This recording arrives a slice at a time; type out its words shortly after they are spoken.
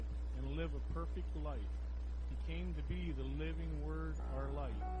live a perfect life. He came to be the living Word, our light.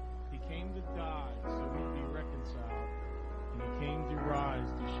 He came to die so we'd be reconciled. And He came to rise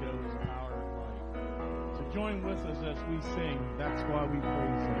to show His power and light. So join with us as we sing. That's why we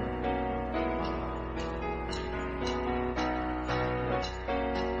praise Him.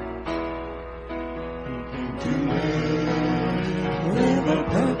 To live a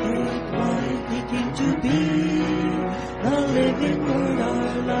perfect life. He came to be the living Word,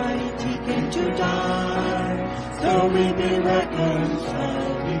 our light. He came to die so we be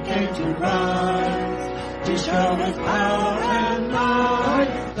reconciled. He came to rise to show His power and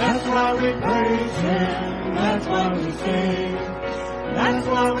might. That's why we praise Him. That's why we sing. That's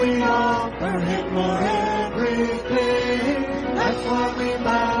why we offer Him our everything. That's why we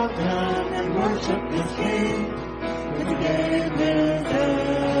bow down and worship His King. Cause He gave His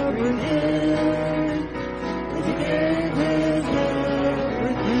everything. Cause He gave His everything.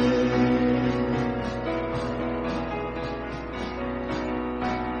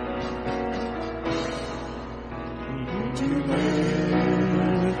 To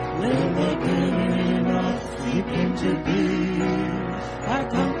live again in us. He came to be our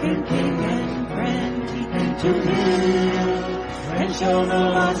conquering King and friend. He came to heal and show the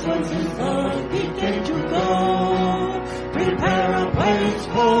lost ones His love. He came to go, prepare a place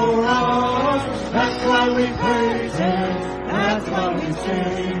for us. That's why we praise Him. That's why we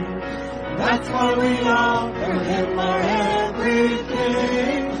sing. That's why we offer Him our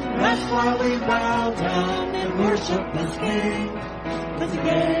everything. That's why we bow down and worship His King. Cause He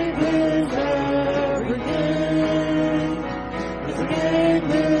gave His everything. Cause He gave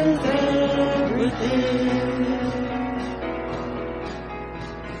His everything.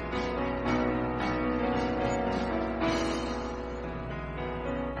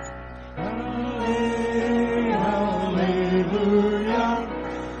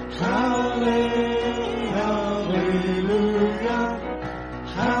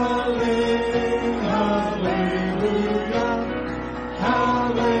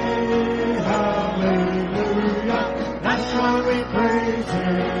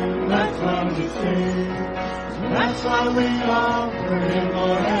 That's why we offer Him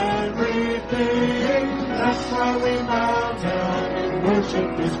our everything. That's why we bow down and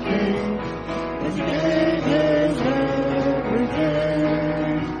worship His King. Cause He gave His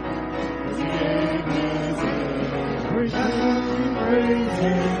everything. Cause He gave His everything. That's why we praise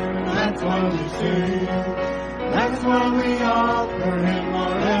Him. That's why we sing. That's why we offer Him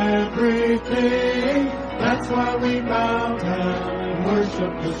our everything. That's why we bow down and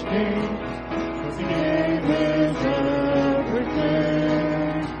worship His King. He gave His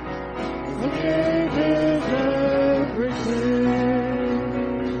everything. He gave His everything.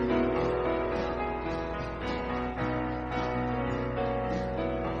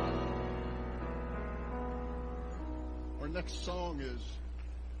 Our next song is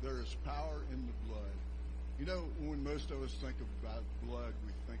There is Power in the Blood. You know, when most of us think about blood,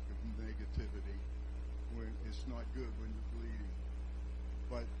 we think of negativity. When it's not good when you're bleeding.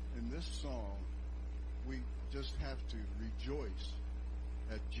 But in this song, we just have to rejoice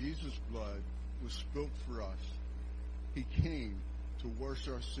that Jesus' blood was spilt for us. He came to wash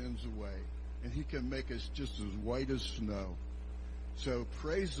our sins away, and He can make us just as white as snow. So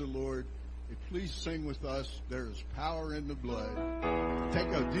praise the Lord, and please sing with us, There is Power in the Blood. Take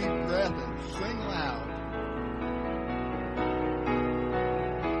a deep breath and sing loud.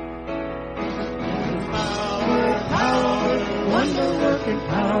 Power, wonder-working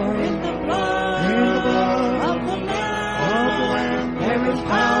power in the blood of the Lamb. There is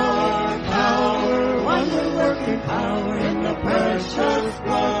power, wonder-working power in the precious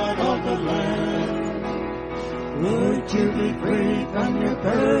blood of the Lamb. Would you be free from your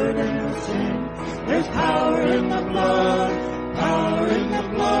burden of sin? There's power in the blood, power in the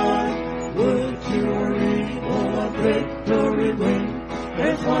blood. Would your evil a victory win?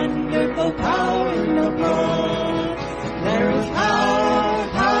 There's wonderful power in the blood. There is power,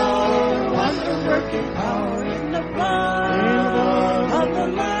 wonder-working power in the blood of the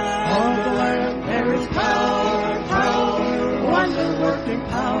Lamb. There is power, wonder-working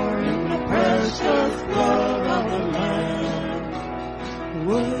power in the precious blood of the Lamb.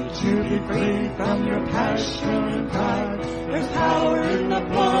 Would you be free from your passion and pride? There's power in the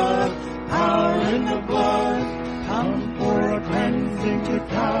blood, power in the blood. Come for a cleansing to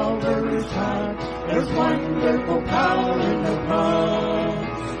Calvary's side. There's wonderful power in the blood.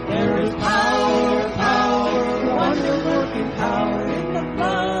 There is power, wonder-working power in the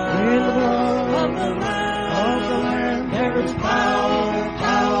blood of the Lamb. There is power,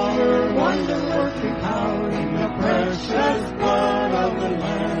 wonder-working power in the precious blood of the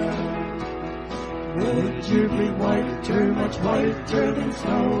Lamb. Would you be whiter, much whiter than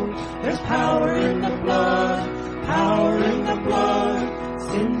snow? There's power in the blood, power in the blood.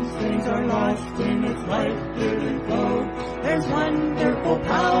 Sin's things are lost in its life-giving flow. There's wonderful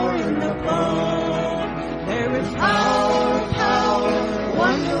power in the blood. There is power, power,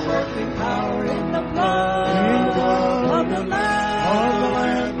 wonder-working power in the blood of the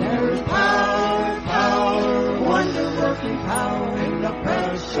Lamb. There is power, power, wonder-working power in the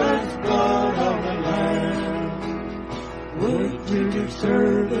precious blood of the Lamb. Would you give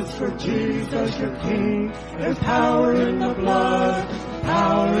service for Jesus your King? There's power in the blood,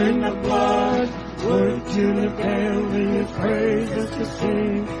 power in the blood. Would you live daily his praises to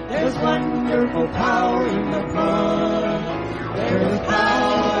sing? There's wonderful power in the blood. There's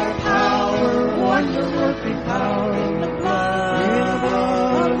power, power, wonder-working power in the blood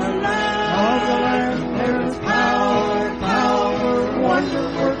of the Lamb. There is power, power,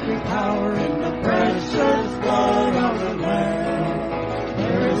 wonder-working power in the precious blood of the Lamb.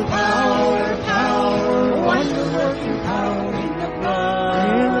 There is power, power, wonder-working power in the blood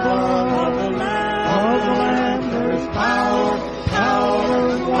of the Lamb. There is power,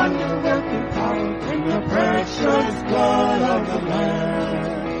 power, wonder-working power in the precious blood of the Lamb.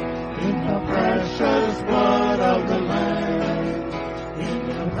 In the precious blood of the Lamb. In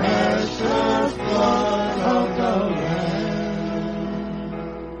the precious blood of the Lamb.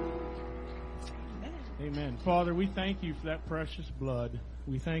 Amen. Father, we thank you for that precious blood.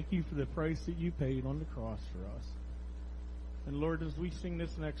 We thank you for the price that you paid on the cross for us. And Lord, as we sing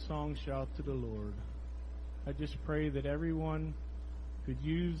this next song, Shout to the Lord, I just pray that everyone could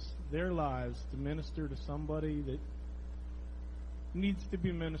use their lives to minister to somebody that needs to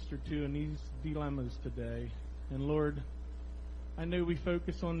be ministered to in these dilemmas today. And Lord, I know we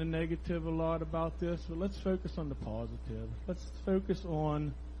focus on the negative a lot about this, but let's focus on the positive. Let's focus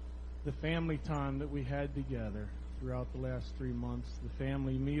on the family time that we had together throughout the last 3 months, the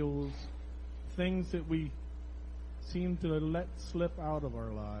family meals, things that we seem to let slip out of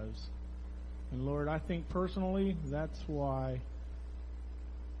our lives. And Lord, I think personally that's why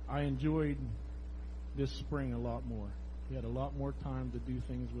I enjoyed this spring a lot more. We had a lot more time to do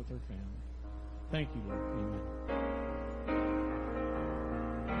things with our family. Thank you, Lord. Amen.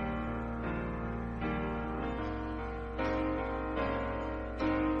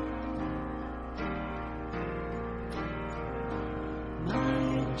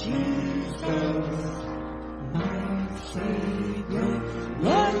 My Jesus, my Savior,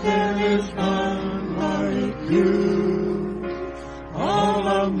 Lord, there is none like you. All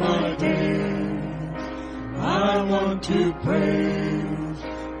of my days, I want to praise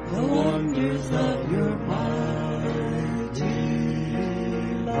the wonders of your mighty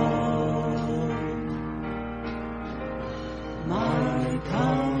love. My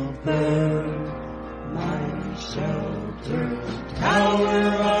comfort, my shelter, tower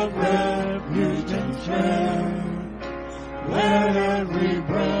of refuge and strength, let every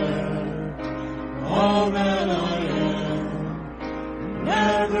breath, all that I am,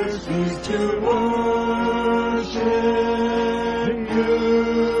 never cease to worship you.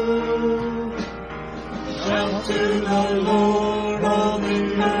 Shout to the Lord, all the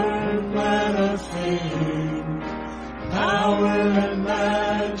earth, let us sing. Power and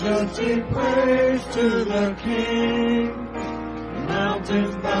majesty, praise to the King.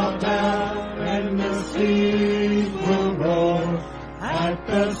 Mountains bow down and the seas will roar at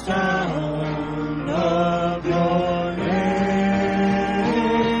the sound of your name.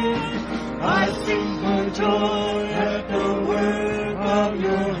 I sing for joy at the work of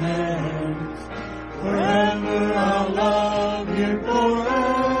your hands. Forever I'll love you,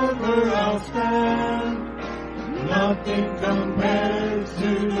 forever I'll stand. Nothing compares to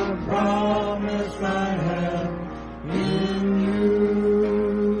the promise I have in you.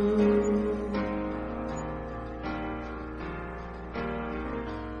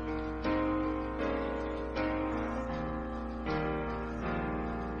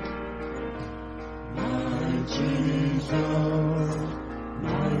 My Jesus,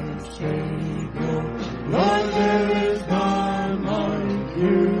 my Savior, Lord, there is none like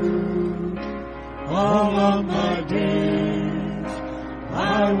you. All of my days,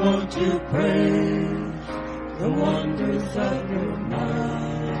 I want to praise the wonders of your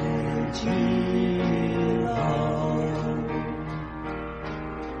mighty love.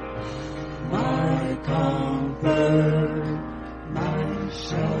 My comfort, my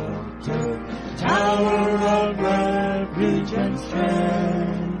shelter, tower of refuge and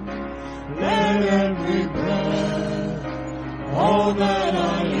strength, let every breath, all that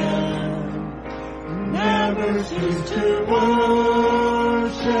I am, never cease to worship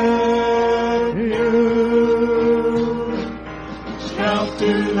you.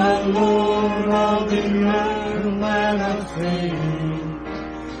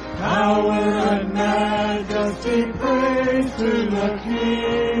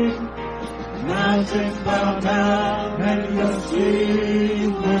 King. Mountains bow down and the seas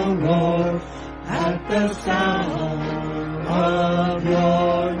will roar at the sound of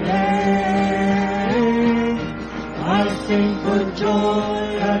your name. I sing for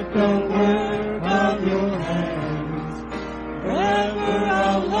joy at the work of your hands. Forever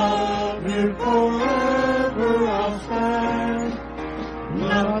I'll love you, forever I'll stand.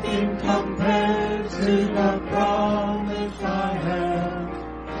 Nothing compares to the promise I have.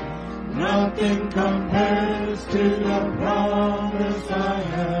 Nothing compares to the promise I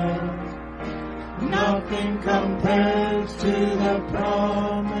have. Nothing compares to the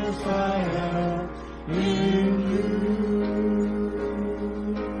promise I have in you.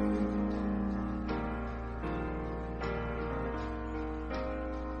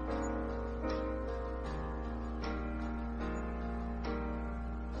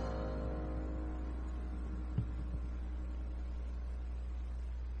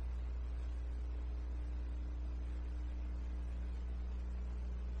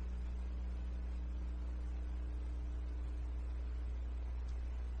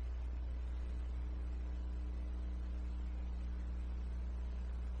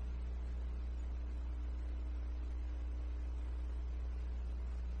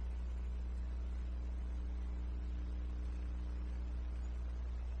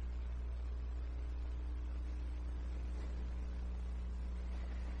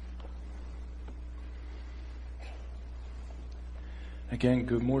 Again,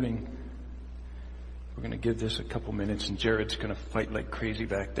 good morning. We're going to give this a couple minutes, and Jared's going to fight like crazy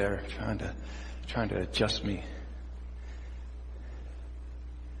back there, trying to adjust me.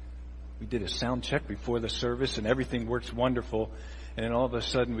 We did a sound check before the service, and everything works wonderful. And then all of a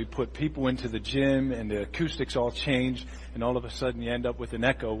sudden, we put people into the gym, and the acoustics all changed. And all of a sudden, you end up with an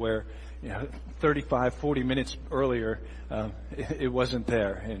echo where, 35, 40 minutes earlier, it wasn't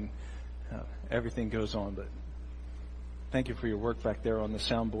there, and everything goes on. But thank you for your work back there on the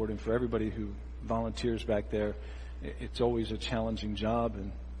soundboard, and for everybody who volunteers back there. It's always a challenging job,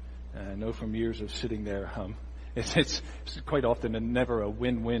 and I know from years of sitting there, it's quite often never a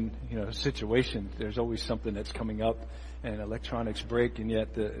win-win, situation. There's always something that's coming up, and electronics break, and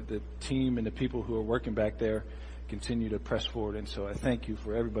yet the team and the people who are working back there continue to press forward. And so I thank you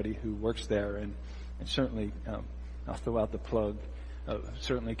for everybody who works there, and certainly I'll throw out the plug.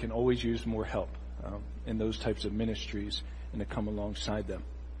 Certainly can always use more help in those types of ministries and to come alongside them.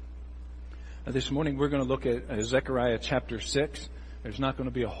 This morning we're going to look at Zechariah chapter 6. There's not going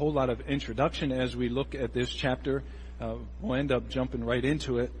to be a whole lot of introduction as we look at this chapter. We'll end up jumping right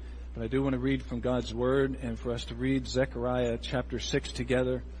into it, but I do want to read from God's Word, and for us to read Zechariah chapter 6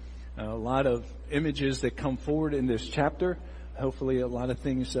 together. A lot of images that come forward in this chapter. Hopefully a lot of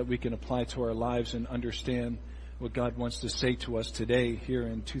things that we can apply to our lives and understand what God wants to say to us today here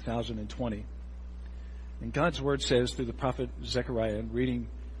in 2020. And God's Word says through the prophet Zechariah, reading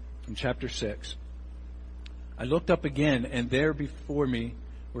from chapter 6, I looked up again, and there before me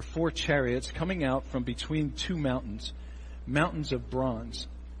were 4 chariots coming out from between 2 mountains, mountains of bronze.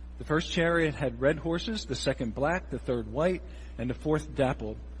 The first chariot had red horses, the second black, the third white, and the fourth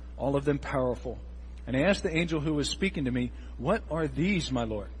dappled, all of them powerful. And I asked the angel who was speaking to me, what are these, my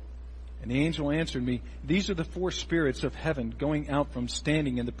Lord? And the angel answered me, these are the 4 spirits of heaven going out from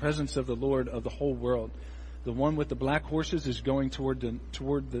standing in the presence of the Lord of the whole world. The one with the black horses is going toward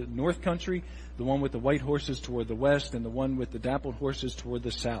the north country, the one with the white horses toward the west, and the one with the dappled horses toward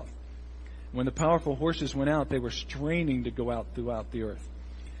the south. When the powerful horses went out, they were straining to go out throughout the earth.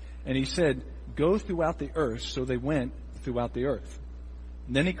 And he said, go throughout the earth. So they went throughout the earth.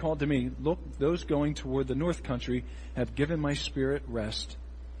 And then he called to me, look, those going toward the north country have given my spirit rest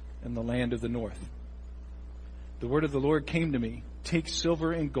in the land of the north. The word of the Lord came to me, take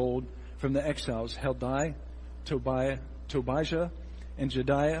silver and gold from the exiles, Heldai, Tobijah, and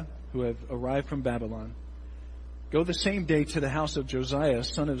Jediah, who have arrived from Babylon. Go the same day to the house of Josiah,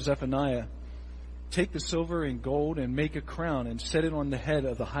 son of Zephaniah. Take the silver and gold and make a crown and set it on the head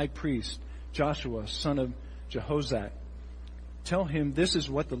of the high priest, Joshua, son of Jehozadak. Tell him this is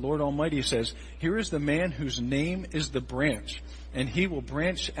what the Lord Almighty says. Here is the man whose name is the branch, and he will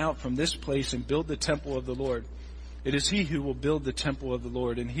branch out from this place and build the temple of the Lord. It is he who will build the temple of the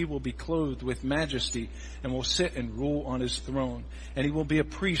Lord, and he will be clothed with majesty and will sit and rule on his throne. And he will be a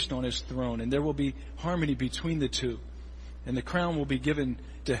priest on his throne, and there will be harmony between the two. And the crown will be given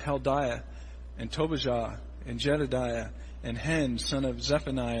to Heldai and Tobijah and Jedediah and Hen, son of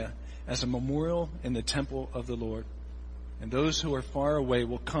Zephaniah, as a memorial in the temple of the Lord. And those who are far away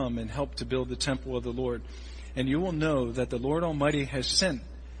will come and help to build the temple of the Lord. And you will know that the Lord Almighty has sent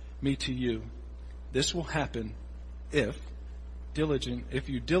me to you. This will happen if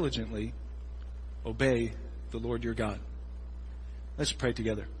diligently obey the Lord your God. Let's pray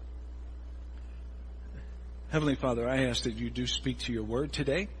together. Heavenly Father, I ask that you do speak to your word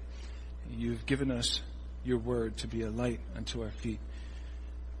today. You've given us your word to be a light unto our feet,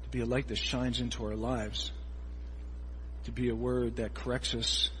 to be a light that shines into our lives, to be a word that corrects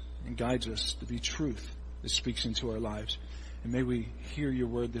us and guides us, to be truth that speaks into our lives. And may we hear your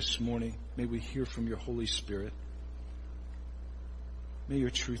word this morning. May we hear from your Holy Spirit. May your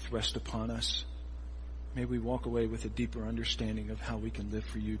truth rest upon us. May we walk away with a deeper understanding of how we can live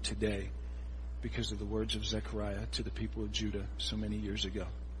for you today because of the words of Zechariah to the people of Judah so many years ago.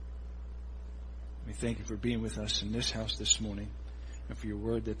 We thank you for being with us in this house this morning and for your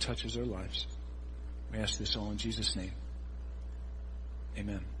word that touches our lives. We ask this all in Jesus' name.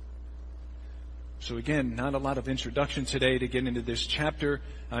 Amen. So again, not a lot of introduction today to get into this chapter.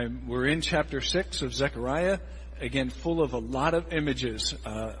 We're in chapter 6 of Zechariah. Again, full of a lot of images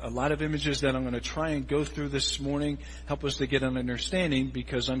that I'm going to try and go through this morning, help us to get an understanding,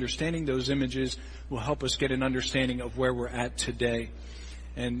 because understanding those images will help us get an understanding of where we're at today.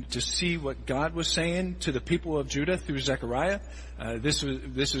 And to see what God was saying to the people of Judah through Zechariah, this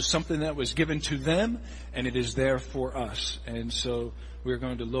is something that was given to them, and it is there for us. And so we're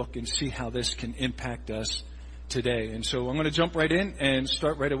going to look and see how this can impact us today. And so I'm going to jump right in and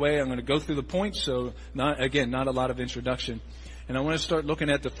start right away. I'm going to go through the points, so not a lot of introduction. And I want to start looking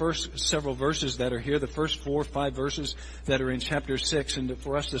at the first several verses that are here, the first 4 or 5 verses that are in chapter 6, and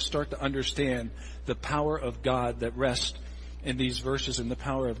for us to start to understand the power of God that rests in these verses and the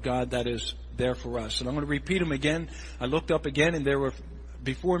power of God that is there for us. And I'm going to repeat them again. I looked up again, and there were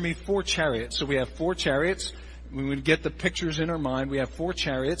before me 4 chariots. So we have 4 chariots. When we get the pictures in our mind, we have 4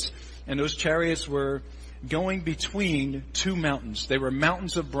 chariots, and those chariots were going between 2 mountains. They were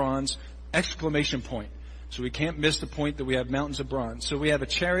mountains of bronze, exclamation point. So we can't miss the point that we have mountains of bronze. So we have a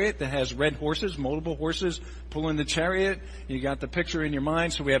chariot that has red horses, multiple horses pulling the chariot. You got the picture in your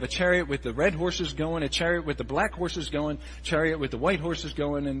mind. So we have a chariot with the red horses going, a chariot with the black horses going, chariot with the white horses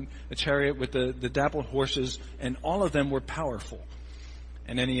going, and a chariot with the dappled horses, and all of them were powerful.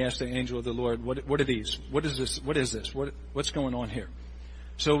 And then he asked the angel of the Lord, what are these? What is this? What is this? What's going on here?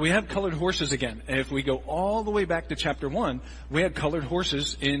 So we have colored horses again. And if we go all the way back to chapter 1, we had colored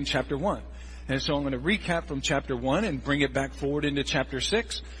horses in chapter 1. And so I'm going to recap from chapter 1 and bring it back forward into chapter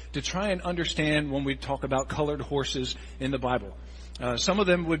 6 to try and understand when we talk about colored horses in the Bible. Some of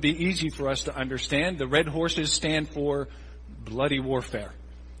them would be easy for us to understand. The red horses stand for bloody warfare.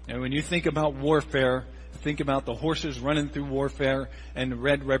 And when you think about warfare, think about the horses running through warfare, and the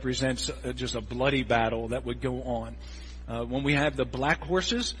red represents just a bloody battle that would go on. When we have the black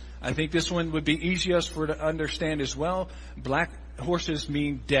horses, I think this one would be easiest for to understand as well. Black horses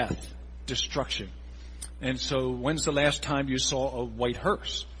mean death, destruction. And so when's the last time you saw a white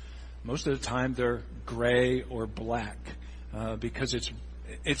hearse? Most of the time they're gray or black because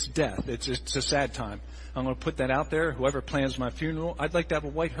it's death. It's a sad time. I'm going to put that out there. Whoever plans my funeral, I'd like to have a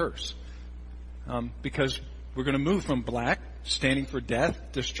white hearse because we're going to move from black, standing for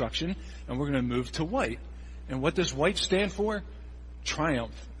death, destruction, and we're going to move to white. And what does white stand for?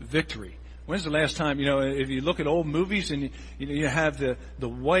 Triumph, victory. When's the last time, if you look at old movies and you have the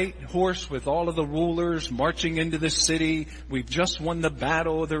white horse with all of the rulers marching into the city. We've just won the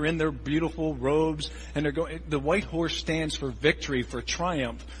battle. They're in their beautiful robes, and they're going. The white horse stands for victory, for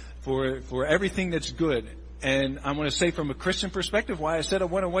triumph, for everything that's good. And I'm going to say from a Christian perspective why I said I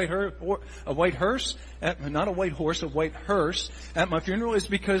want a white hearse, not a white horse, a white hearse at my funeral is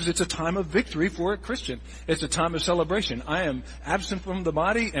because it's a time of victory for a Christian. It's a time of celebration. I am absent from the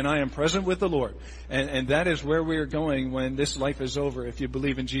body and I am present with the Lord. And that is where we are going when this life is over if you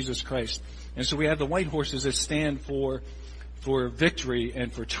believe in Jesus Christ. And so we have the white horses that stand for victory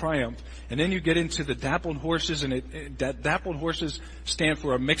and for triumph. And then you get into the dappled horses, and that dappled horses stand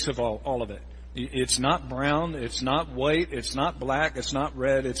for a mix of all of it. It's not brown, it's not white, it's not black, it's not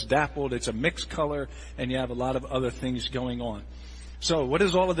red, it's dappled, it's a mixed color, and you have a lot of other things going on. So what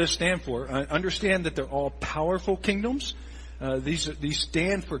does all of this stand for? Understand that they're all powerful kingdoms. These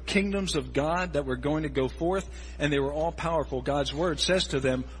stand for kingdoms of God that were going to go forth, and they were all powerful. God's word says to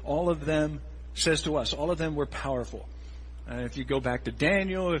them, all of them says to us, all of them were powerful. If you go back to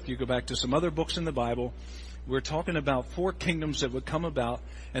Daniel, if you go back to some other books in the Bible, we're talking about 4 kingdoms that would come about,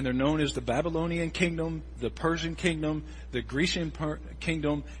 and they're known as the Babylonian kingdom, the Persian kingdom, the Grecian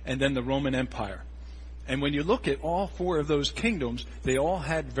kingdom, and then the Roman Empire. And when you look at all four of those kingdoms, they all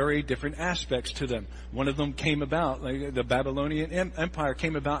had very different aspects to them. One of them came about, like the Babylonian Empire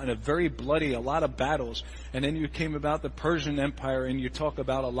came about in a very bloody, a lot of battles. And then you came about the Persian Empire, and you talk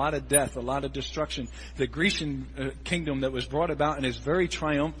about a lot of death, a lot of destruction. The Grecian kingdom that was brought about and is very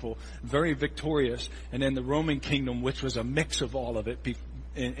triumphal, very victorious. And then the Roman kingdom, which was a mix of all of it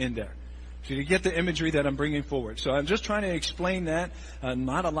in there. So you get the imagery that I'm bringing forward. So I'm just trying to explain that.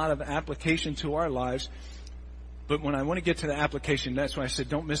 Not a lot of application to our lives. But when I want to get to the application, that's why I said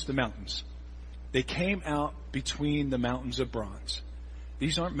don't miss the mountains. They came out between the mountains of bronze.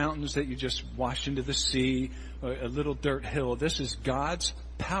 These aren't mountains that you just wash into the sea or a little dirt hill. This is God's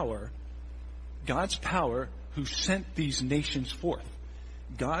power who sent these nations forth.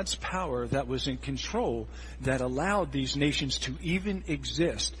 God's power that was in control that allowed these nations to even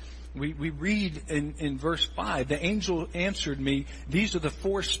exist. We read in verse 5, the angel answered me, these are the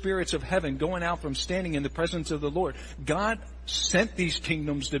four spirits of heaven going out from standing in the presence of the Lord. God sent these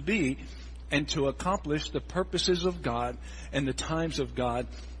kingdoms to be and to accomplish the purposes of God and the times of God.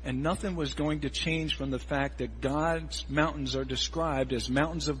 And nothing was going to change from the fact that God's mountains are described as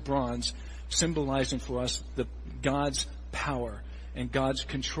mountains of bronze, symbolizing for us God's power and God's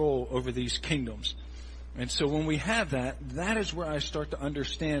control over these kingdoms. And so when we have that, that is where I start to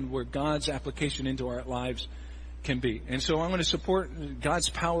understand where God's application into our lives can be. And so I'm going to support God's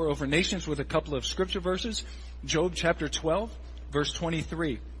power over nations with a couple of scripture verses. Job chapter 12, verse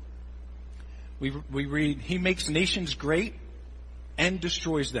 23. We read, He makes nations great and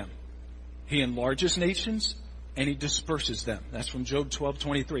destroys them. He enlarges nations and He disperses them. That's from Job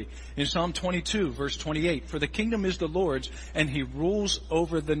 12:23. In Psalm 22, verse 28, For the kingdom is the Lord's and He rules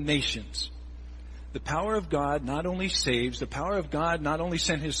over the nations. The power of God not only saves, the power of God not only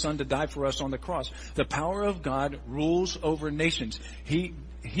sent His Son to die for us on the cross, the power of God rules over nations.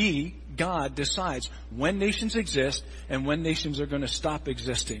 God, decides when nations exist and when nations are going to stop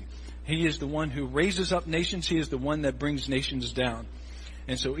existing. He is the one who raises up nations. He is the one that brings nations down.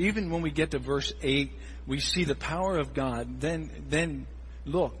 And so even when we get to verse 8, we see the power of God. Then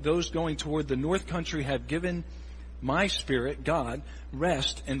look, those going toward the north country have given my spirit, God,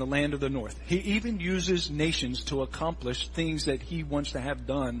 rest in the land of the north. He even uses nations to accomplish things that He wants to have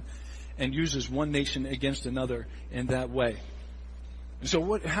done and uses one nation against another in that way. And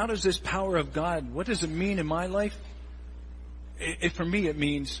so how does this power of God, what does it mean in my life? For me, it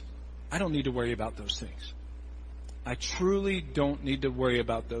means I don't need to worry about those things. I truly don't need to worry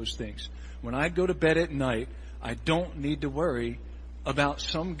about those things. When I go to bed at night, I don't need to worry about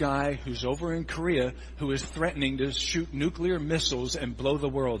some guy who's over in Korea who is threatening to shoot nuclear missiles and blow the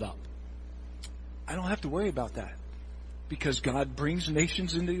world up. I don't have to worry about that because God brings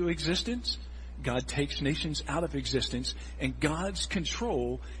nations into existence. God takes nations out of existence, and God's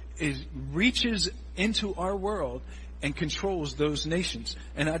control reaches into our world and controls those nations.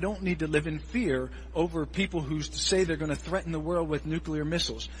 And I don't need to live in fear over people who say they're going to threaten the world with nuclear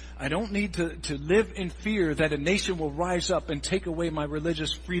missiles. I don't need to live in fear that a nation will rise up and take away my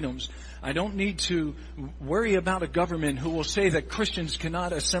religious freedoms. I don't need to worry about a government who will say that Christians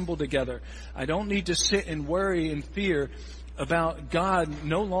cannot assemble together. I don't need to sit and worry and fear about God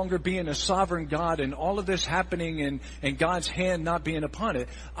no longer being a sovereign God and all of this happening and God's hand not being upon it.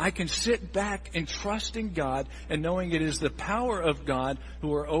 I can sit back and trust in God and knowing it is the power of God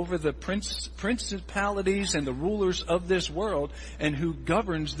who are over the principalities and the rulers of this world and who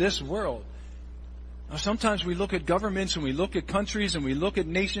governs this world. Now, sometimes we look at governments and we look at countries and we look at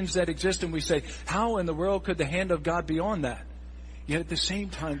nations that exist and we say, how in the world could the hand of God be on that? Yet at the same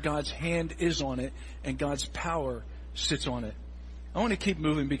time, God's hand is on it and God's power sits on it. I want to keep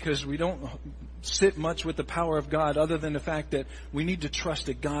moving because we don't sit much with the power of God other than the fact that we need to trust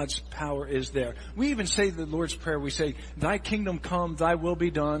that God's power is there. We even say the Lord's Prayer, we say, Thy kingdom come, Thy will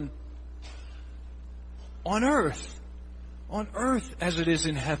be done on earth as it is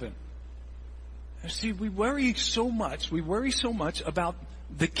in heaven. See, we worry so much about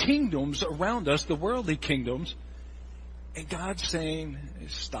the kingdoms around us, the worldly kingdoms, and God's saying,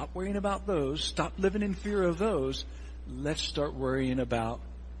 stop worrying about those, stop living in fear of those. Let's start worrying about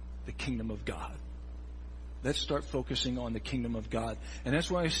the kingdom of God. Let's start focusing on the kingdom of God. And that's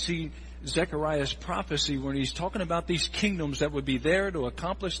why I see Zechariah's prophecy when he's talking about these kingdoms that would be there to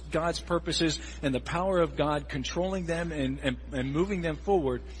accomplish God's purposes and the power of God controlling them and moving them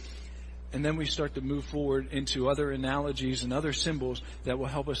forward. And then we start to move forward into other analogies and other symbols that will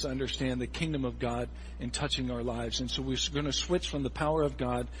help us understand the kingdom of God in touching our lives. And so we're going to switch from the power of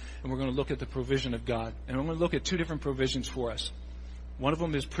God and we're going to look at the provision of God. And I'm going to look at two different provisions for us. One of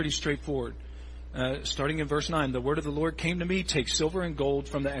them is pretty straightforward. starting in verse 9, the word of the Lord came to me, take silver and gold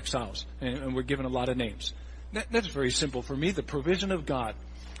from the exiles. And we're given a lot of names. That's very simple for me, the provision of God.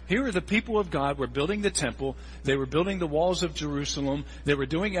 Here are the people of God were building the temple. They were building the walls of Jerusalem. They were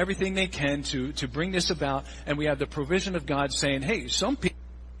doing everything they can to bring this about. And we have the provision of God saying, hey, some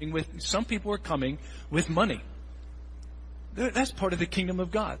people are coming with money. That's part of the kingdom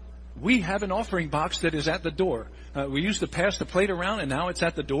of God. We have an offering box that is at the door. We used to pass the plate around, and now it's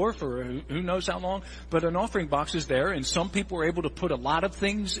at the door for who knows how long. But an offering box is there, and some people are able to put a lot of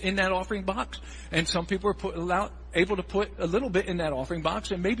things in that offering box, and some people are able to put a little bit in that offering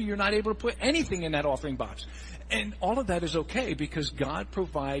box, and maybe you're not able to put anything in that offering box. And all of that is okay because God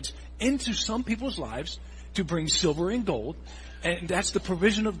provides into some people's lives to bring silver and gold, and that's the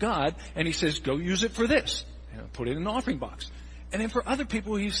provision of God. And He says, go use it for this. Put it in an offering box. And then for other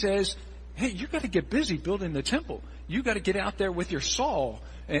people, He says, hey, you got to get busy building the temple. You got to get out there with your saw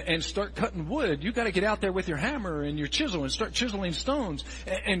and start cutting wood. You got to get out there with your hammer and your chisel and start chiseling stones.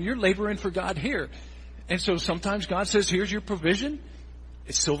 And you're laboring for God here. And so sometimes God says, here's your provision.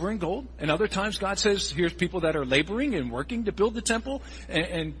 It's silver and gold. And other times God says, here's people that are laboring and working to build the temple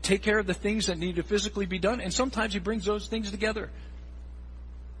and take care of the things that need to physically be done. And sometimes He brings those things together.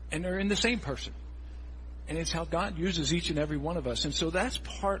 And they're in the same person. And it's how God uses each and every one of us. And so that's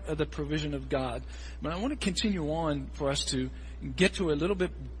part of the provision of God. But I want to continue on for us to get to a little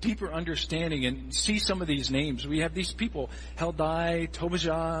bit deeper understanding and see some of these names. We have these people, Heldai,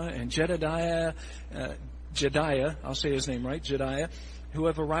 Tobijah, and Jediah, I'll say his name right, Jediah, who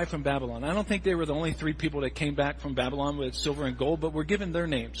have arrived from Babylon. I don't think they were the only 3 people that came back from Babylon with silver and gold, but we're given their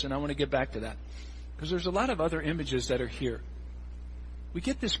names. And I want to get back to that. Because there's a lot of other images that are here. We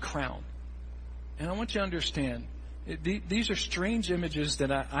get this crown. And I want you to understand, these are strange images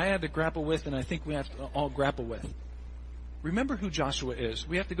that I had to grapple with, and I think we have to all grapple with. Remember who Joshua is.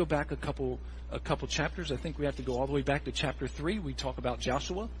 We have to go back a couple chapters. I think we have to go all the way back to chapter 3. We talk about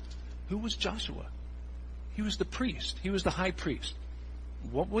Joshua. Who was Joshua? He was the priest. He was the high priest.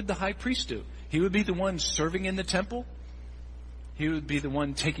 What would the high priest do? He would be the one serving in the temple. He would be the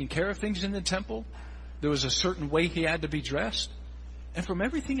one taking care of things in the temple. There was a certain way he had to be dressed. And from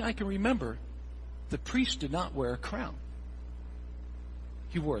everything I can remember, the priest did not wear a crown.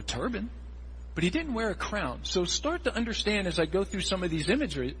 He wore a turban, but he didn't wear a crown. So start to understand as I go through some of these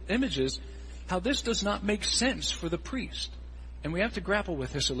images how this does not make sense for the priest. And we have to grapple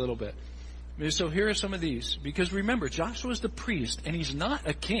with this a little bit. So here are some of these. Because remember, Joshua is the priest, and he's not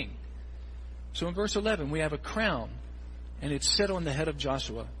a king. So in verse 11, we have a crown, and it's set on the head of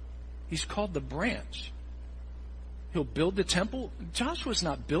Joshua. He's called the branch. He'll build the temple. Joshua's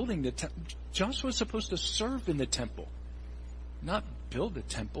not building the temple. Joshua's supposed to serve in the temple, not build the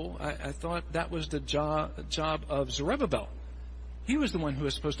temple. I thought that was the job of Zerubbabel. He was the one who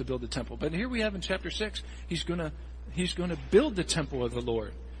was supposed to build the temple. But here we have in chapter 6, he's going to build the temple of the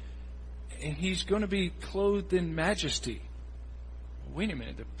Lord. And he's going to be clothed in majesty. Wait a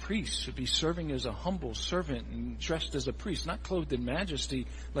minute, the priest should be serving as a humble servant and dressed as a priest, not clothed in majesty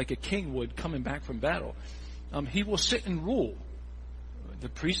like a king would coming back from battle. He will sit and rule. The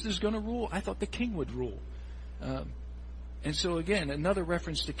priest is going to rule. I thought the king would rule. And so again, another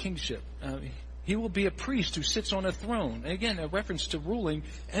reference to kingship. He will be a priest who sits on a throne. And again, a reference to ruling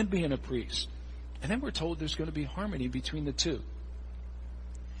and being a priest. And then we're told there's going to be harmony between the two.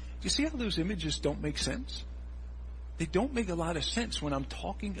 Do you see how those images don't make sense? They don't make a lot of sense when I'm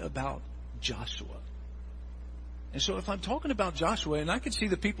talking about Joshua. And so if I'm talking about Joshua, and I can see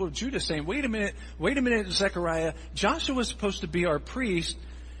the people of Judah saying, wait a minute, Zechariah, Joshua's supposed to be our priest,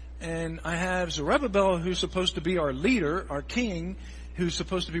 and I have Zerubbabel who's supposed to be our leader, our king, who's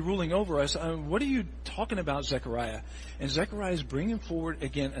supposed to be ruling over us. What are you talking about, Zechariah? And Zechariah is bringing forward,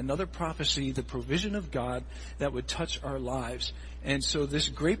 again, another prophecy, the provision of God that would touch our lives. And so this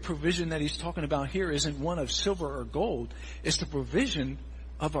great provision that he's talking about here isn't one of silver or gold. It's the provision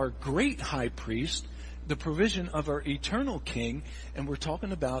of our great high priest, the provision of our eternal king, and we're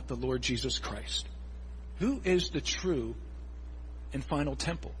talking about the Lord Jesus Christ. Who is the true and final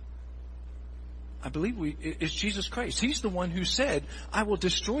temple? I believe it's Jesus Christ. He's the one who said, I will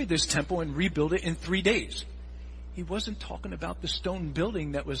destroy this temple and rebuild it in 3 days. He wasn't talking about the stone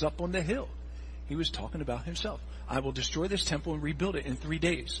building that was up on the hill. He was talking about himself. I will destroy this temple and rebuild it in 3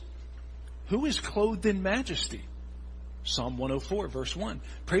 days. Who is clothed in majesty? Psalm 104, verse 1.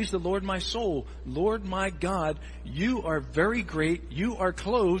 Praise the Lord, my soul. Lord, my God, you are very great. You are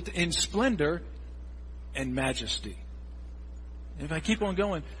clothed in splendor and majesty. And if I keep on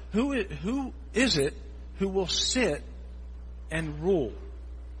going, who is it who will sit and rule?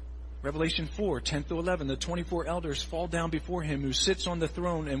 Revelation 4, 10 through 11, the 24 elders fall down before him who sits on the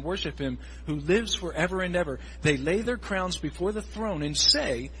throne and worship him who lives forever and ever. They lay their crowns before the throne and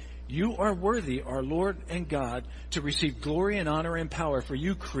say, "You are worthy, our Lord and God, to receive glory and honor and power, for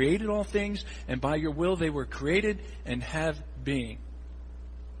you created all things, and by your will they were created and have being."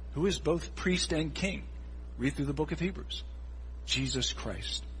 Who is both priest and king? Read through the book of Hebrews. Jesus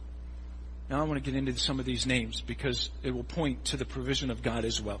Christ. Now I want to get into some of these names because it will point to the provision of God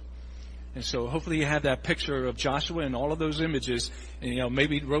as well. And so hopefully you have that picture of Joshua and all of those images, and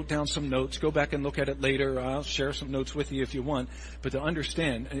maybe wrote down some notes. Go back and look at it later. I'll share some notes with you if you want. But to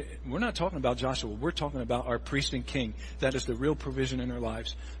understand, we're not talking about Joshua. We're talking about our priest and king. That is the real provision in our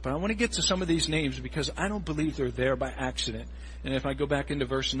lives. But I want to get to some of these names because I don't believe they're there by accident. And if I go back into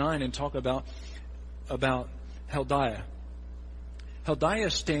verse 9 and talk about Heldiah.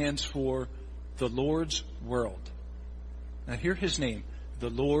 Heldiah stands for the Lord's world. Now hear his name, the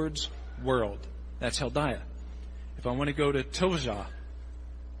Lord's world. That's Heldiah. If I want to go to Tojah,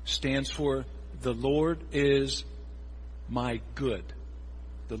 stands for the Lord is my good.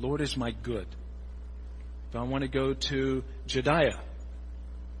 The Lord is my good. If I want to go to Jediah,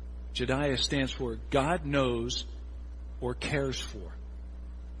 Jediah stands for God knows or cares for.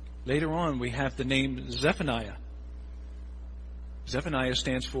 Later on we have the name Zephaniah. Zephaniah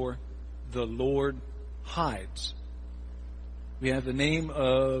stands for the Lord hides. We have the name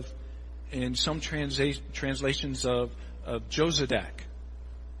of, in some translations of Josadak.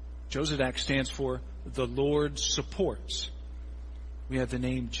 Josadak stands for the Lord supports. We have the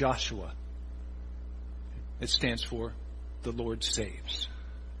name Joshua. It stands for the Lord saves.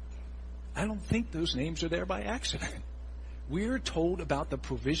 I don't think those names are there by accident. We're told about the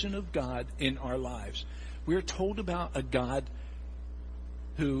provision of God in our lives. We're told about a God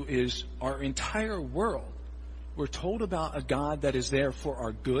who is our entire world. We're told about a God that is there for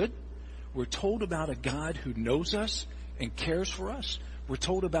our good. We're told about a God who knows us and cares for us. We're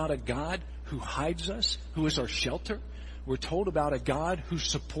told about a God who hides us, who is our shelter. We're told about a God who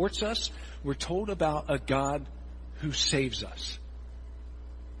supports us. We're told about a God who saves us.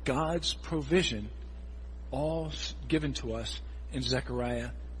 God's provision, all given to us in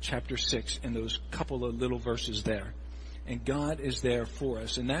Zechariah chapter 6 and those couple of little verses there. And God is there for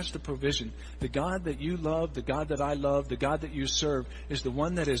us. And that's the provision. The God that you love, the God that I love, the God that you serve is the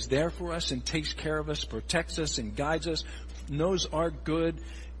one that is there for us and takes care of us, protects us and guides us, knows our good.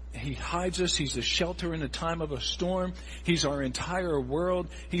 He hides us. He's the shelter in the time of a storm. He's our entire world.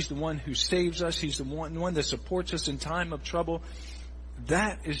 He's the one who saves us. He's the one that supports us in time of trouble.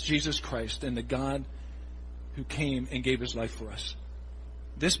 That is Jesus Christ and the God who came and gave his life for us.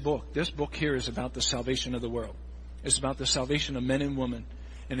 This book here is about the salvation of the world. It's about the salvation of men and women.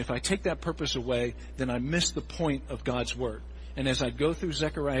 And if I take that purpose away, then I miss the point of God's Word. And as I go through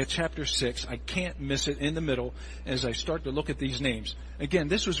Zechariah chapter 6, I can't miss it in the middle as I start to look at these names. Again,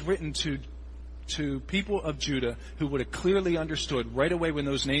 this was written to people of Judah who would have clearly understood right away when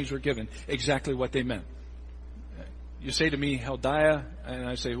those names were given exactly what they meant. You say to me, Heldiah, and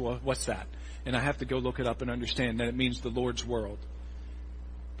I say, well, what's that? And I have to go look it up and understand that it means the Lord's world.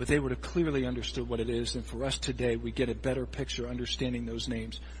 But they would have clearly understood what it is. And for us today, we get a better picture understanding those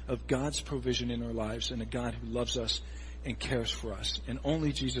names of God's provision in our lives and a God who loves us and cares for us. And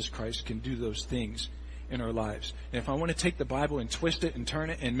only Jesus Christ can do those things in our lives. And if I want to take the Bible and twist it and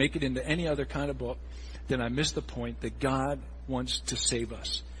turn it and make it into any other kind of book, then I miss the point that God wants to save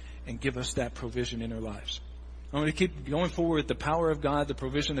us and give us that provision in our lives. I'm going to keep going forward with the power of God, the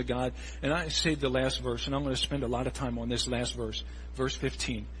provision of God. And I saved the last verse, and I'm going to spend a lot of time on this last verse, verse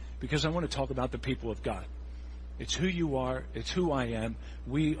 15, because I want to talk about the people of God. It's who you are. It's who I am.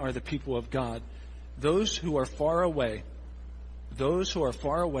 We are the people of God. Those who are far away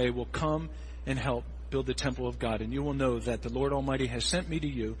will come and help build the temple of God. And you will know that the Lord Almighty has sent me to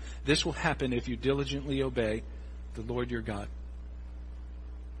you. This will happen if you diligently obey the Lord your God.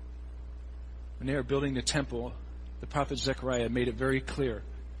 When they were building the temple, the prophet Zechariah made it very clear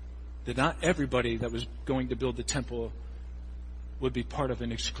that not everybody that was going to build the temple would be part of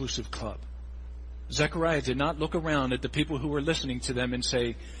an exclusive club. Zechariah did not look around at the people who were listening to them and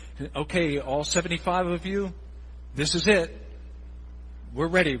say, okay, all 75 of you, this is it. We're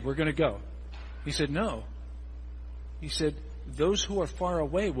ready. We're going to go. He said, no. He said, those who are far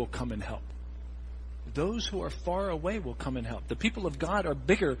away will come and help. Those who are far away will come and help. The people of God are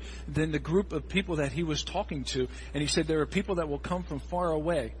bigger than the group of people that he was talking to. And he said there are people that will come from far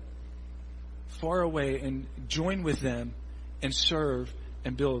away and join with them and serve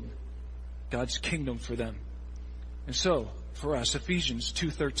and build God's kingdom for them. And so, for us, Ephesians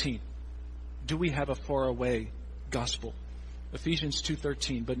 2:13, do we have a far away gospel? Ephesians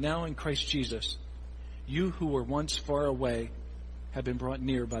 2:13, but now in Christ Jesus, you who were once far away have been brought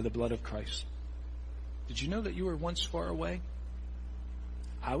near by the blood of Christ. Did you know that you were once far away?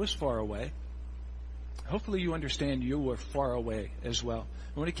 I was far away. Hopefully you understand you were far away as well.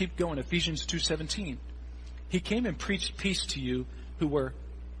 I want to keep going. Ephesians 2:17. He came and preached peace to you who were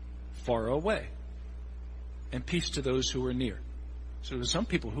far away, and peace to those who were near. So there's some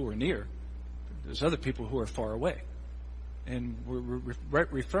people who are near. There's other people who are far away. And we're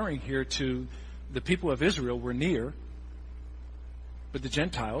referring here to the people of Israel were near, but the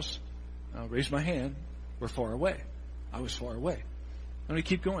Gentiles, I'll raise my hand, were far away. I was far away. Let me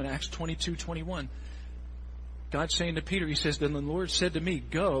keep going. Acts 22:21. God's saying to Peter, he says, then the Lord said to me,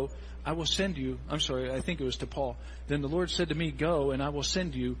 go, I will send you. I'm sorry, I think it was to Paul. Then the Lord said to me, go, and I will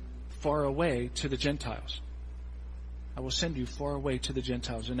send you far away to the Gentiles. I will send you far away to the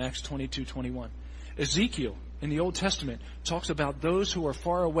Gentiles in Acts 22:21. Ezekiel in the Old Testament talks about those who are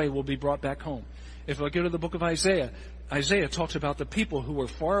far away will be brought back home. If I go to the book of Isaiah, Isaiah talks about the people who are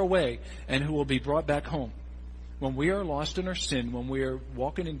far away and who will be brought back home. When we are lost in our sin, when we are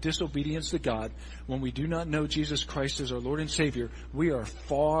walking in disobedience to God, when we do not know Jesus Christ as our Lord and Savior, we are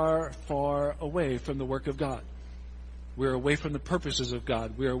far, far away from the work of God. We're away from the purposes of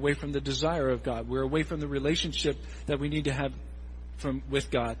God. We're away from the desire of God. We're away from the relationship that we need to have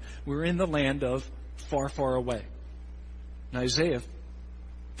with God. We're in the land of far, far away. In Isaiah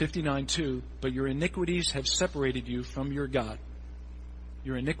 59:2, but your iniquities have separated you from your God.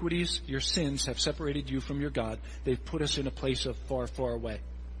 Your iniquities, your sins have separated you from your God. They've put us in a place of far, far away.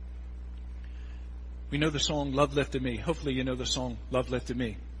 We know the song, Love Lifted Me. Hopefully you know the song, Love Lifted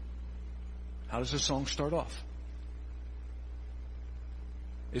Me. How does the song start off?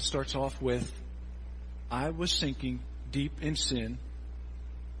 It starts off with, I was sinking deep in sin.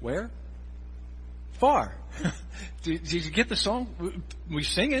 Where? Far. Did you get the song? We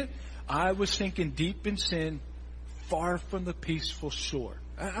sing it. I was sinking deep in sin, far from the peaceful shore.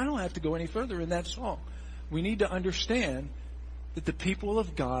 I don't have to go any further in that song. We need to understand that the people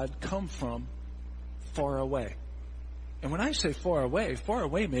of God come from far away. And when I say far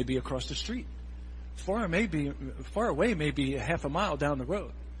away may be across the street. Far away may be a half a mile down the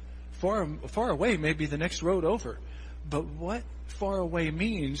road. Far away may be the next road over. But what far away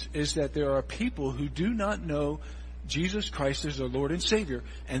means is that there are people who do not know Jesus Christ is their Lord and Savior,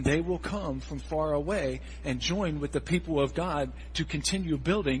 and they will come from far away and join with the people of God to continue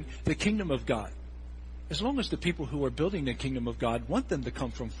building the kingdom of God. As long as the people who are building the kingdom of God want them to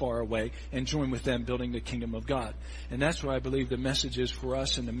come from far away and join with them building the kingdom of God. And that's what I believe the message is for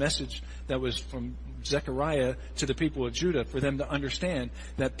us, and the message that was from Zechariah to the people of Judah, for them to understand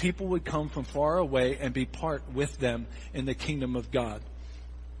that people would come from far away and be part with them in the kingdom of God.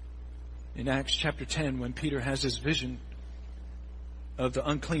 In Acts chapter 10, when Peter has his vision of the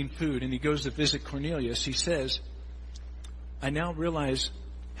unclean food and he goes to visit Cornelius, he says, I now realize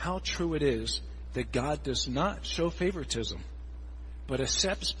how true it is that God does not show favoritism, but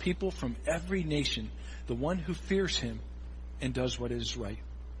accepts people from every nation, the one who fears him and does what is right.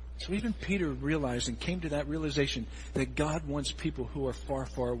 So even Peter realized and came to that realization that God wants people who are far,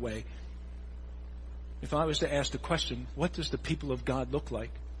 far away. If I was to ask the question, what does the people of God look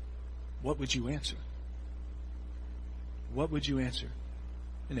like? What would you answer? What would you answer?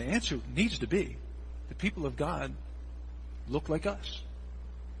 And the answer needs to be, the people of God look like us.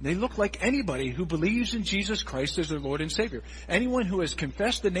 They look like anybody who believes in Jesus Christ as their Lord and Savior. Anyone who has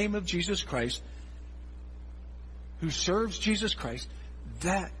confessed the name of Jesus Christ, who serves Jesus Christ,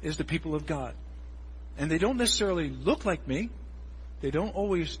 that is the people of God. And they don't necessarily look like me. They don't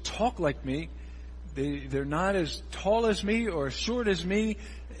always talk like me. They're not as tall as me or as short as me.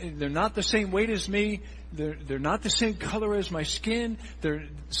 They're not the same weight as me. They're not the same color as my skin.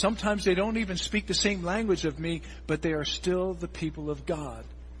 Sometimes they don't even speak the same language of me, but they are still the people of God,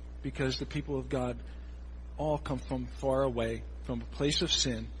 because the people of God all come from far away, from a place of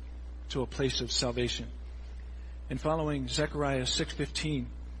sin to a place of salvation. And following Zechariah 6:15,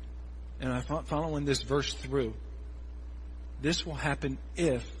 and I'm following this verse through, this will happen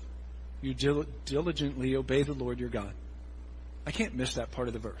if you diligently obey the Lord your God. I can't miss that part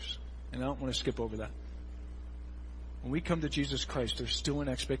of the verse, and I don't want to skip over that. When we come to Jesus Christ, there's still an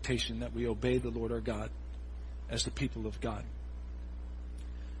expectation that we obey the Lord our God as the people of God.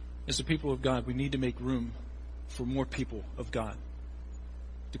 As the people of God, we need to make room for more people of God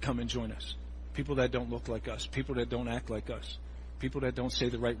to come and join us. People that don't look like us, people that don't act like us, people that don't say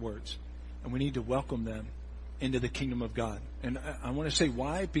the right words. And we need to welcome them into the kingdom of God. And I want to say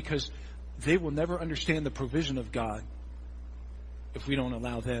why? Because they will never understand the provision of God if we don't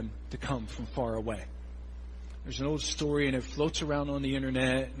allow them to come from far away. There's an old story, and it floats around on the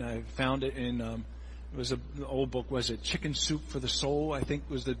internet, and I found it in, it was an old book, was it Chicken Soup for the Soul, I think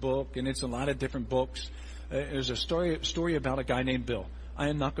was the book, and it's a lot of different books. There's a story about a guy named Bill. I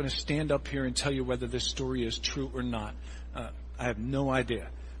am not going to stand up here and tell you whether this story is true or not. I have no idea.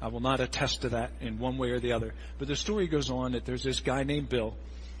 I will not attest to that in one way or the other. But the story goes on that there's this guy named Bill,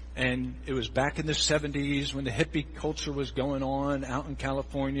 and it was back in the 70s when the hippie culture was going on out in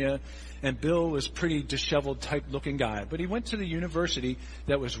California, and Bill was a pretty disheveled type looking guy. But he went to the university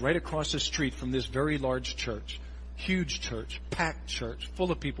that was right across the street from this very large church, huge church, packed church,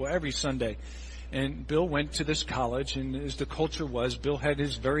 full of people every Sunday. And Bill went to this college, and as the culture was, Bill had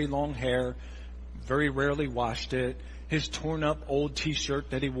his very long hair, very rarely washed it, his torn up old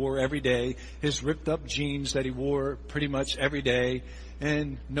t-shirt that he wore every day, his ripped up jeans that he wore pretty much every day,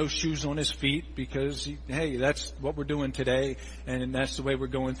 and no shoes on his feet because, hey, that's what we're doing today, and that's the way we're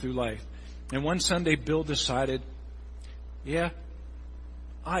going through life. And one Sunday, Bill decided, yeah,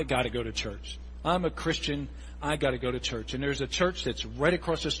 I got to go to church. I'm a Christian. I got to go to church. And there's a church that's right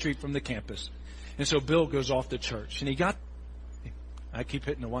across the street from the campus. And so Bill goes off to church. And I keep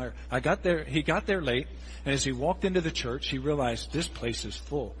hitting the wire. He got there late. And as he walked into the church, he realized this place is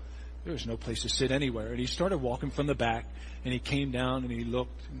full. There's no place to sit anywhere. And he started walking from the back, and he came down and he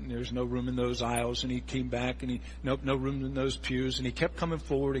looked, and there's no room in those aisles, and he came back and no room in those pews, and he kept coming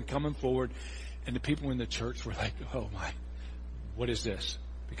forward, and the people in the church were like, oh my, what is this?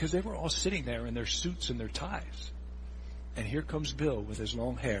 Because they were all sitting there in their suits and their ties. And here comes Bill with his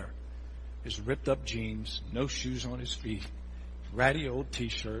long hair, his ripped up jeans, no shoes on his feet, ratty old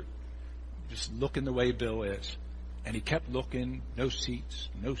t-shirt, just looking the way Bill is. And he kept looking, no seats,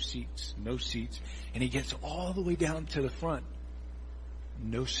 no seats, no seats. And he gets all the way down to the front,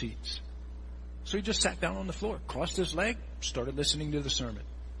 no seats. So he just sat down on the floor, crossed his leg, started listening to the sermon.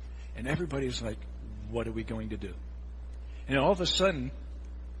 And everybody's like, what are we going to do? And all of a sudden,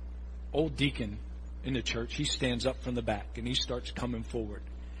 old deacon in the church, he stands up from the back and he starts coming forward.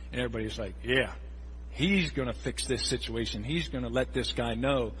 And everybody's like, yeah, he's going to fix this situation. He's going to let this guy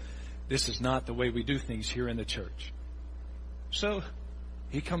know this is not the way we do things here in the church. So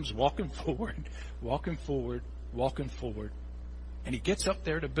he comes walking forward, and he gets up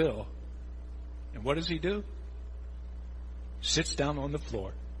there to Bill. And what does he do? Sits down on the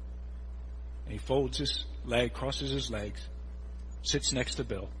floor, and he folds his leg, crosses his legs, sits next to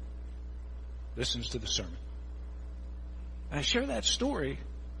Bill, listens to the sermon. And I share that story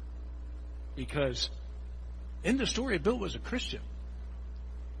because in the story, Bill was a Christian.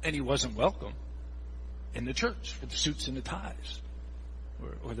 And he wasn't welcome in the church for the suits and the ties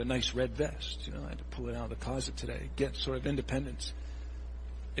or the nice red vest. You know, I had to pull it out of the closet today, get sort of independence.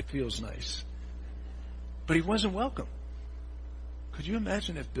 It feels nice. But he wasn't welcome. Could you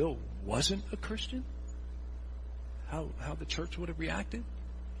imagine if Bill wasn't a Christian? How the church would have reacted?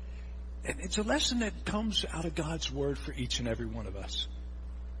 And it's a lesson that comes out of God's word for each and every one of us.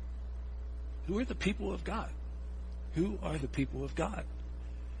 Who are the people of God? Who are the people of God?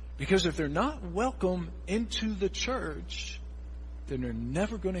 Because if they're not welcome into the church, then they're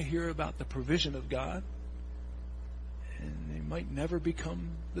never going to hear about the provision of God, and they might never become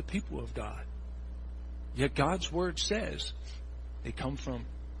the people of God. Yet God's word says they come from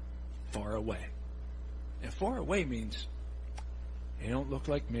far away. And far away means they don't look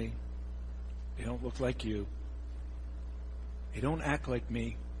like me. They don't look like you. They don't act like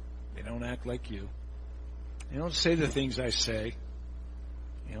me. They don't act like you. They don't say the things I say.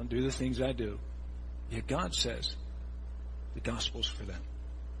 They don't do the things I do. Yet God says the gospel's for them.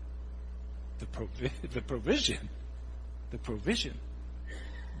 The provision,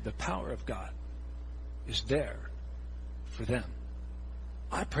 the power of God is there for them.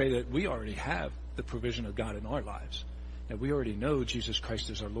 I pray that we already have the provision of God in our lives, that we already know Jesus Christ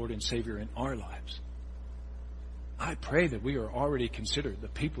is our Lord and Savior in our lives. I pray that we are already considered the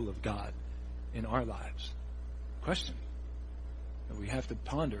people of God in our lives. Question that we have to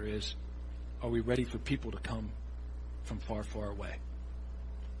ponder is, are we ready for people to come from far, far away?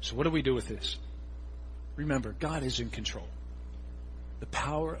 So what do we do with this? Remember, God is in control. The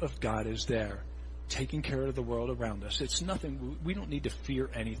power of God is there, taking care of the world around us. It's nothing, we don't need to fear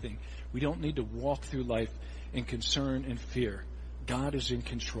anything. We don't need to walk through life in concern and fear. God is in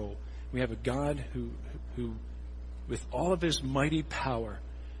control. We have a God who with all of his mighty power,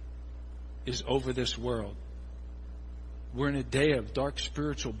 is over this world. We're in a day of dark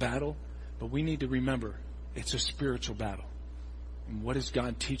spiritual battle, but we need to remember it's a spiritual battle. And what is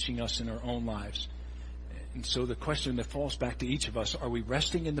God teaching us in our own lives? And so the question that falls back to each of us, are we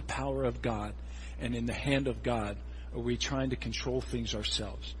resting in the power of God and in the hand of God? Or are we trying to control things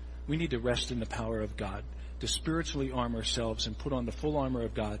ourselves? We need to rest in the power of God. to spiritually arm ourselves and put on the full armor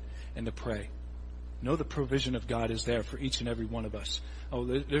of God and to pray. Know the provision of God is there for each and every one of us. Oh,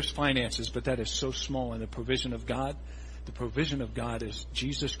 there's finances, but that is so small in the provision of God. The provision of God is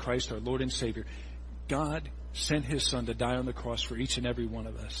Jesus Christ, our Lord and Savior. God sent His Son to die on the cross for each and every one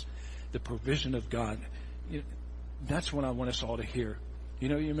of us. The provision of God. That's what I want us all to hear.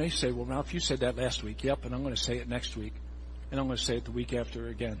 You may say, well, Ralph, you said that last week. Yep, and I'm going to say it next week. And I'm going to say it the week after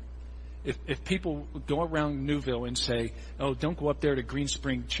again. If people go around Newville and say, oh, don't go up there to Green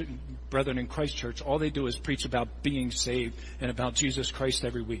Spring Brethren in Christ Church, all they do is preach about being saved and about Jesus Christ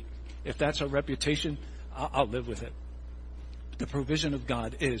every week. If that's our reputation, I'll live with it. The provision of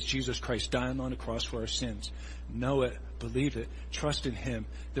God is Jesus Christ dying on the cross for our sins. Know it, believe it, trust in Him.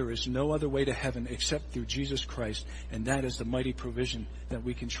 There is no other way to heaven except through Jesus Christ, and that is the mighty provision that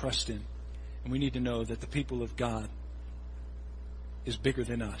we can trust in. And we need to know that the people of God is bigger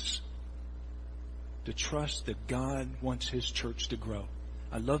than us. To trust that God wants His church to grow.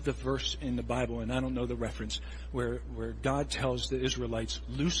 I love the verse in the Bible, and I don't know the reference, where God tells the Israelites,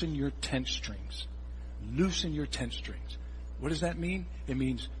 loosen your tent strings. Loosen your tent strings. What does that mean? It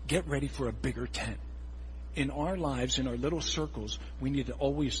means get ready for a bigger tent. In our lives, in our little circles, we need to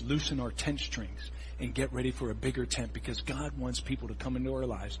always loosen our tent strings and get ready for a bigger tent, because God wants people to come into our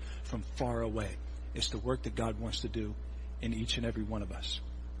lives from far away. It's the work that God wants to do in each and every one of us.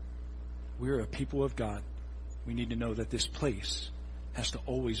 We're a people of God. We need to know that this place has to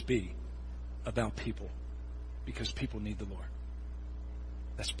always be about people, because people need the Lord.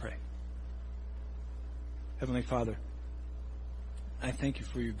 Let's pray. Heavenly Father, I thank You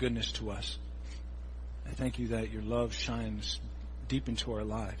for Your goodness to us. I thank You that Your love shines deep into our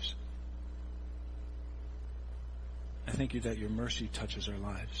lives. I thank You that Your mercy touches our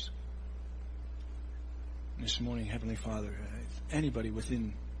lives. And this morning, Heavenly Father, if anybody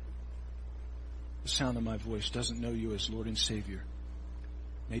within the sound of my voice doesn't know You as Lord and Savior,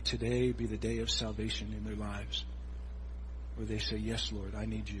 may today be the day of salvation in their lives, where they say, yes, Lord, I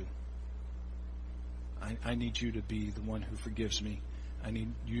need You. I need You to be the one who forgives me. I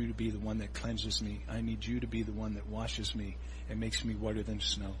need You to be the one that cleanses me. I need You to be the one that washes me and makes me whiter than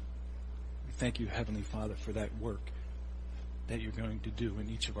snow. We thank You, Heavenly Father, for that work that You're going to do in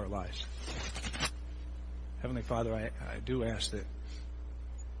each of our lives. Heavenly Father, I do ask that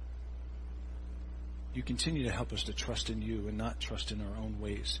You continue to help us to trust in You and not trust in our own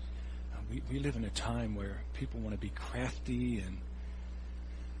ways. We live in a time where people want to be crafty and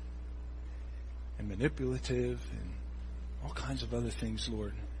manipulative and all kinds of other things,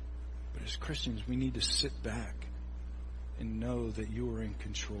 Lord. But as Christians, we need to sit back and know that You are in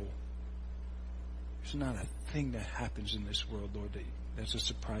control. There's not a thing that happens in this world, Lord, that's a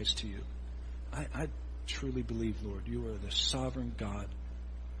surprise to You. I truly believe, Lord, You are the sovereign God,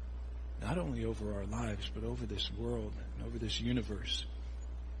 not only over our lives, but over this world and over this universe.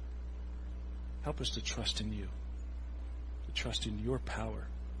 Help us to trust in You, to trust in Your power,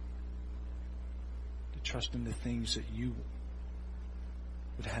 to trust in the things that You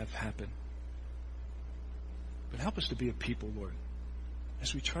would have happen. But help us to be a people, Lord.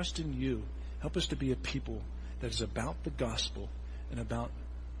 As we trust in You, help us to be a people that is about the gospel and about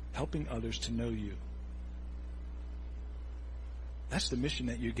helping others to know You. That's the mission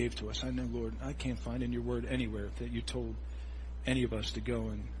that You gave to us. I know, Lord, I can't find in Your word anywhere that You told any of us to go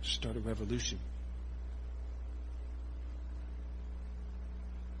and start a revolution.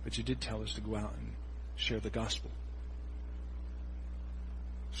 But You did tell us to go out and share the gospel.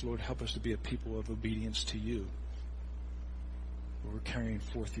 So, Lord, help us to be a people of obedience to You, where we're carrying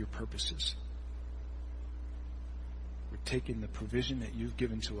forth Your purposes. We're taking the provision that You've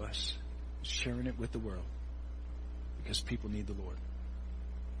given to us, sharing it with the world, because people need the Lord.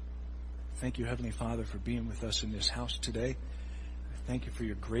 Thank You, Heavenly Father, for being with us in this house today. I thank You for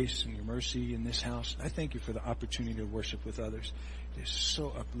Your grace and Your mercy in this house. I thank You for the opportunity to worship with others. It is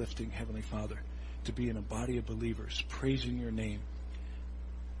so uplifting, Heavenly Father, to be in a body of believers praising Your name.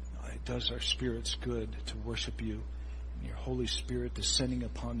 It does our spirits good to worship You, and Your Holy Spirit descending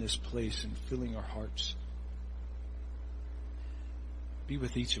upon this place and filling our hearts. Be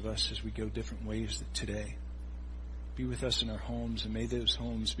with each of us as we go different ways today. Be with us in our homes, and may those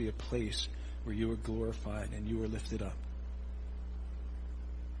homes be a place where You are glorified and You are lifted up.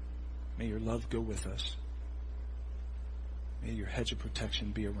 May Your love go with us. May Your hedge of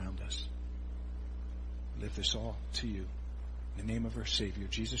protection be around us. We lift this all to You. In the name of our Savior,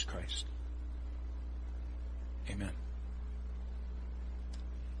 Jesus Christ. Amen.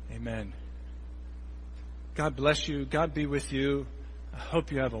 Amen. God bless you. God be with you. I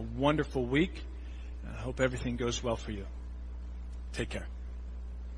hope you have a wonderful week. I hope everything goes well for you. Take care.